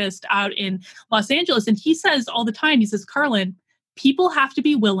psychotherapist out in Los Angeles. And he says all the time, he says, Karlyn, people have to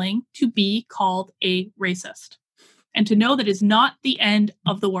be willing to be called a racist and to know that is not the end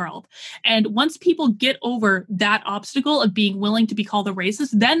of the world. And once people get over that obstacle of being willing to be called a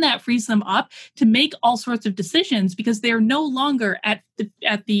racist, then that frees them up to make all sorts of decisions because they're no longer at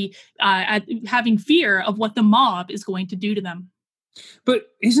having fear of what the mob is going to do to them. But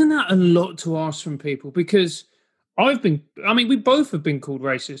isn't that a lot to ask from people? Because we both have been called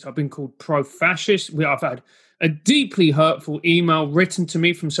racist. I've been called pro-fascist. I've had a deeply hurtful email written to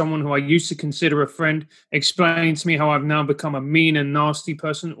me from someone who I used to consider a friend, explaining to me how I've now become a mean and nasty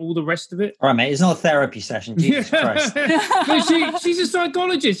person, all the rest of it. All right, mate, it's not a therapy session, Jesus Christ. But she's a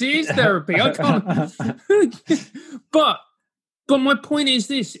psychologist. It is therapy. I can't. But my point is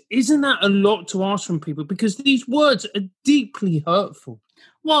this, isn't that a lot to ask from people? Because these words are deeply hurtful.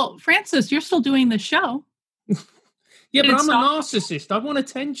 Well, Francis, you're still doing the show. Yeah, but I'm a narcissist. I want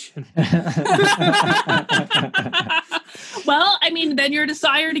attention. Well, I mean, then your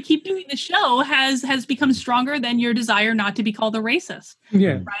desire to keep doing the show has become stronger than your desire not to be called a racist.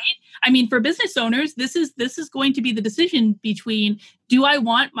 Yeah. Right? I mean, for business owners, this is going to be the decision between, do I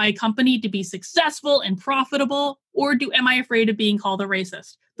want my company to be successful and profitable, or am I afraid of being called a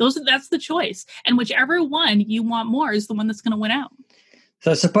racist? That's the choice. And whichever one you want more is the one that's going to win out. So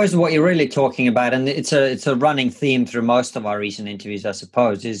I suppose what you're really talking about, and it's a running theme through most of our recent interviews, I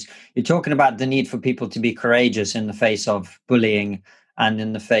suppose, is you're talking about the need for people to be courageous in the face of bullying and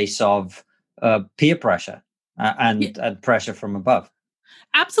in the face of peer pressure and pressure from above.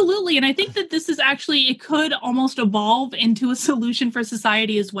 Absolutely. And I think that this is actually, it could almost evolve into a solution for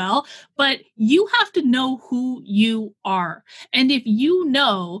society as well. But you have to know who you are. And if you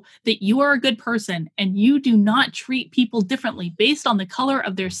know that you are a good person and you do not treat people differently based on the color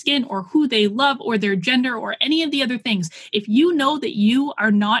of their skin or who they love or their gender or any of the other things, if you know that you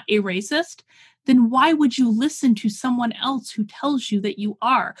are not a racist, then why would you listen to someone else who tells you that you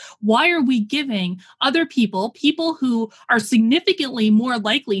are? Why are we giving other people who are significantly more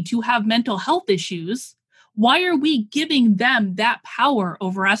likely to have mental health issues, why are we giving them that power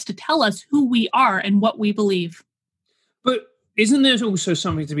over us to tell us who we are and what we believe? But isn't there also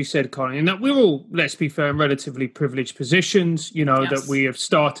something to be said, Karlyn, in that we're all, let's be fair, in relatively privileged positions, yes. That we have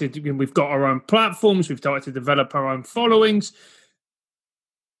started, we've got our own platforms, we've started to develop our own followings.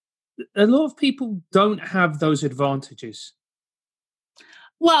 A lot of people don't have those advantages.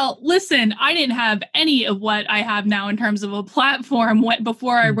 Well, listen, I didn't have any of what I have now in terms of a platform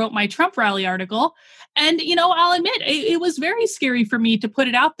before I wrote my Trump rally article. And, I'll admit, it was very scary for me to put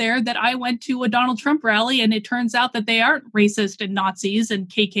it out there that I went to a Donald Trump rally and it turns out that they aren't racist and Nazis and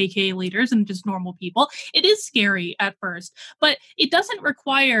KKK leaders and just normal people. It is scary at first, but it doesn't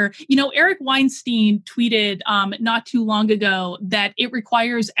require, Eric Weinstein tweeted not too long ago that it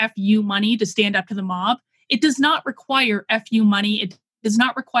requires FU money to stand up to the mob. It does not require FU money. It does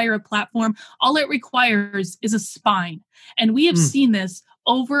not require a platform. All it requires is a spine. And we have seen this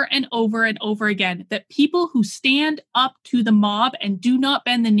over and over and over again, that people who stand up to the mob and do not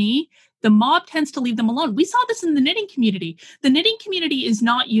bend the knee, the mob tends to leave them alone. We saw this in the knitting community. The knitting community is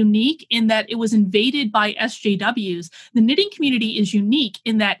not unique in that it was invaded by SJWs. The knitting community is unique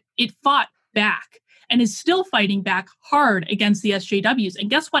in that it fought back and is still fighting back hard against the SJWs. And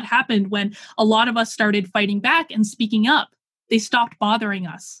guess what happened when a lot of us started fighting back and speaking up? They stopped bothering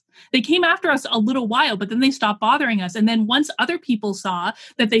us. They came after us a little while, but then they stopped bothering us. And then once other people saw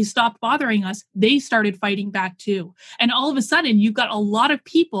that they stopped bothering us, they started fighting back too. And all of a sudden, you've got a lot of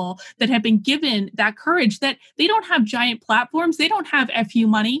people that have been given that courage that they don't have giant platforms. They don't have FU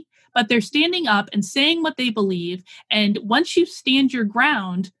money, but they're standing up and saying what they believe. And once you stand your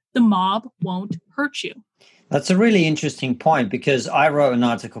ground, the mob won't hurt you. That's a really interesting point, because I wrote an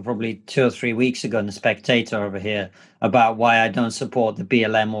article probably 2 or 3 weeks ago in The Spectator over here about why I don't support the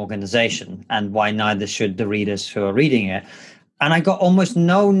BLM organization and why neither should the readers who are reading it. And I got almost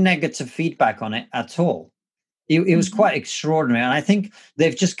no negative feedback on it at all. It was quite extraordinary. And I think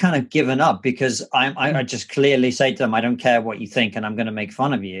they've just kind of given up, because I just clearly say to them, I don't care what you think and I'm going to make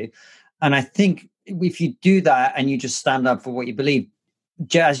fun of you. And I think if you do that and you just stand up for what you believe,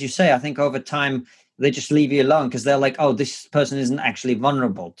 as you say, I think over time, they just leave you alone because they're like, oh, this person isn't actually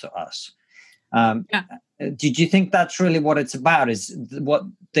vulnerable to us. Did you think that's really what it's about? Is what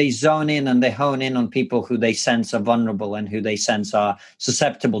they zone in and they hone in on people who they sense are vulnerable and who they sense are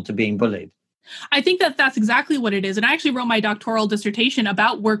susceptible to being bullied? I think that that's exactly what it is. And I actually wrote my doctoral dissertation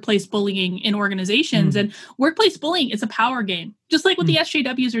about workplace bullying in organizations. And workplace bullying is a power game, just like what the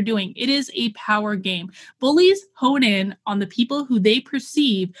SJWs are doing. It is a power game. Bullies hone in on the people who they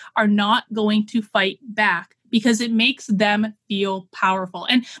perceive are not going to fight back, because it makes them feel powerful.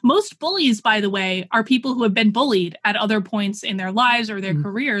 And most bullies, by the way, are people who have been bullied at other points in their lives or their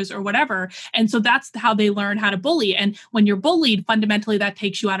careers or whatever. And so that's how they learn how to bully. And when you're bullied, fundamentally, that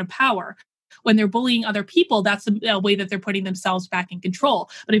takes you out of power. When they're bullying other people, that's a way that they're putting themselves back in control.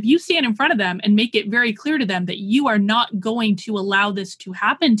 But if you stand in front of them and make it very clear to them that you are not going to allow this to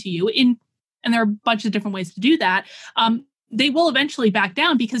happen to you, and there are a bunch of different ways to do that, they will eventually back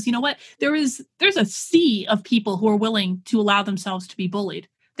down, because you know what? There's a sea of people who are willing to allow themselves to be bullied.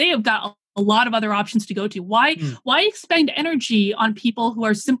 They have got a lot of other options to go to. Why expend energy on people who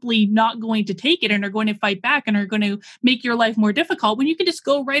are simply not going to take it and are going to fight back and are going to make your life more difficult, when you can just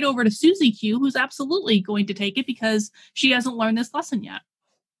go right over to Susie Q, who's absolutely going to take it because she hasn't learned this lesson yet.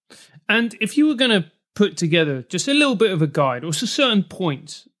 And if you were going to put together just a little bit of a guide or a certain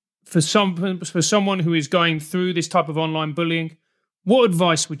point for someone who is going through this type of online bullying, what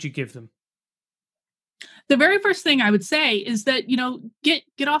advice would you give them? The very first thing I would say is that,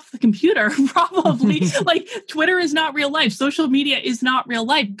 get off the computer, probably. Like, Twitter is not real life. Social media is not real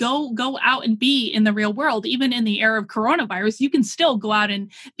life. Go out and be in the real world. Even in the era of coronavirus, you can still go out and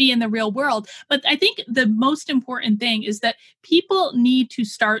be in the real world. But I think the most important thing is that people need to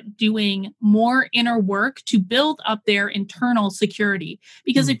start doing more inner work to build up their internal security.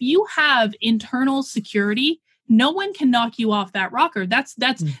 Because if you have internal security, no one can knock you off that rocker. That's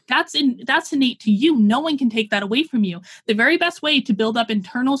innate to you. No one can take that away from you. The very best way to build up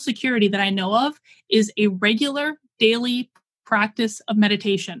internal security that I know of is a regular daily practice of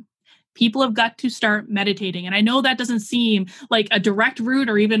meditation. People have got to start meditating. And I know that doesn't seem like a direct route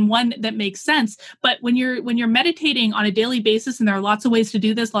or even one that makes sense, but when you're meditating on a daily basis, and there are lots of ways to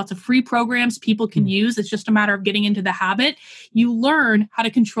do this, lots of free programs people can use, it's just a matter of getting into the habit. You learn how to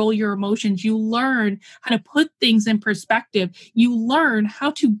control your emotions. You learn how to put things in perspective. You learn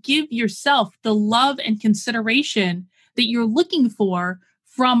how to give yourself the love and consideration that you're looking for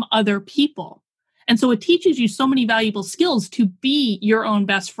from other people. And so it teaches you so many valuable skills to be your own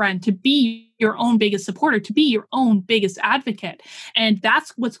best friend, to be your own biggest supporter, to be your own biggest advocate. And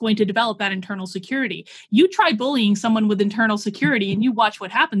that's what's going to develop that internal security. You try bullying someone with internal security and you watch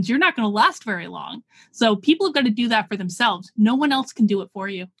what happens. You're not going to last very long. So people have got to do that for themselves. No one else can do it for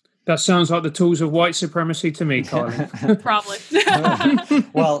you. That sounds like the tools of white supremacy to me, Karlyn. Probably.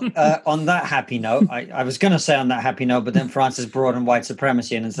 Well, on that happy note, I was going to say on that happy note, but then Francis brought in white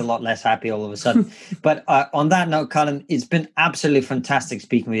supremacy and it's a lot less happy all of a sudden. But on that note, Karlyn, it's been absolutely fantastic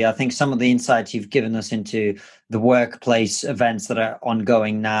speaking with you. I think some of the insights you've given us into the workplace events that are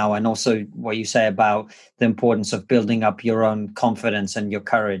ongoing now, and also what you say about the importance of building up your own confidence and your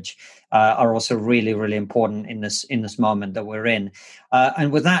courage are also really, really important in this moment that we're in.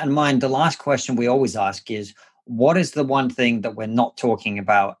 And with that in mind, the last question we always ask is, what is the one thing that we're not talking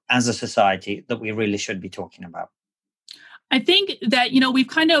about as a society that we really should be talking about? I think that, we've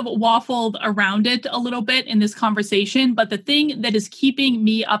kind of waffled around it a little bit in this conversation, but the thing that is keeping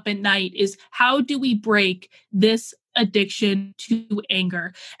me up at night is, how do we break this addiction to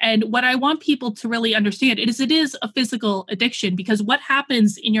anger? And what I want people to really understand is it is a physical addiction, because what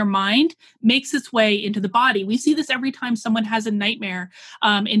happens in your mind makes its way into the body. We see this every time someone has a nightmare,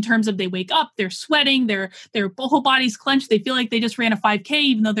 in terms of they wake up, they're sweating, their whole body's clenched, they feel like they just ran a 5K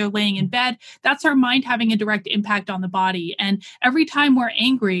even though they're laying in bed. That's our mind having a direct impact on the body. And every time we're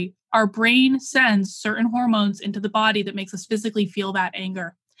angry, our brain sends certain hormones into the body that makes us physically feel that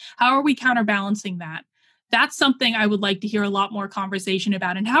anger. How are we counterbalancing that? That's something I would like to hear a lot more conversation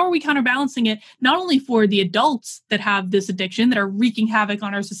about. And how are we counterbalancing it, not only for the adults that have this addiction, that are wreaking havoc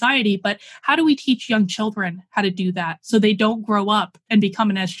on our society, but how do we teach young children how to do that so they don't grow up and become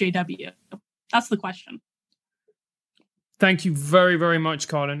an SJW? That's the question. Thank you very, very much,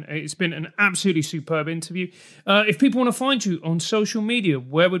 Karlyn. It's been an absolutely superb interview. If people want to find you on social media,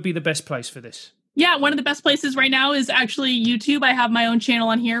 where would be the best place for this? Yeah, one of the best places right now is actually YouTube. I have my own channel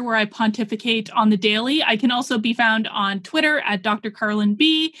on here where I pontificate on the daily. I can also be found on Twitter at Dr. Karlyn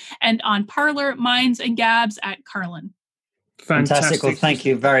B, and on Parler, Minds and Gabs at Karlyn. Fantastic. Well, thank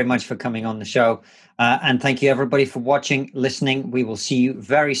you very much for coming on the show. And thank you, everybody, for watching, listening. We will see you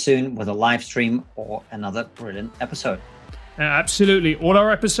very soon with a live stream or another brilliant episode. Absolutely. All our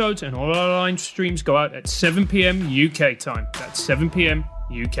episodes and all our live streams go out at 7 p.m. UK time. That's 7 p.m.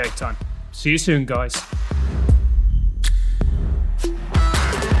 UK time. See you soon, guys.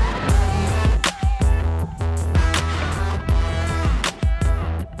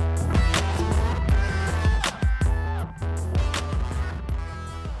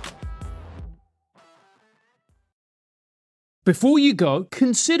 Before you go,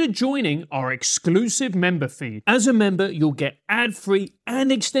 consider joining our exclusive member feed. As a member, you'll get ad-free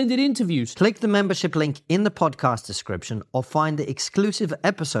and extended interviews. Click the membership link in the podcast description or find the exclusive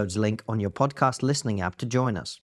episodes link on your podcast listening app to join us.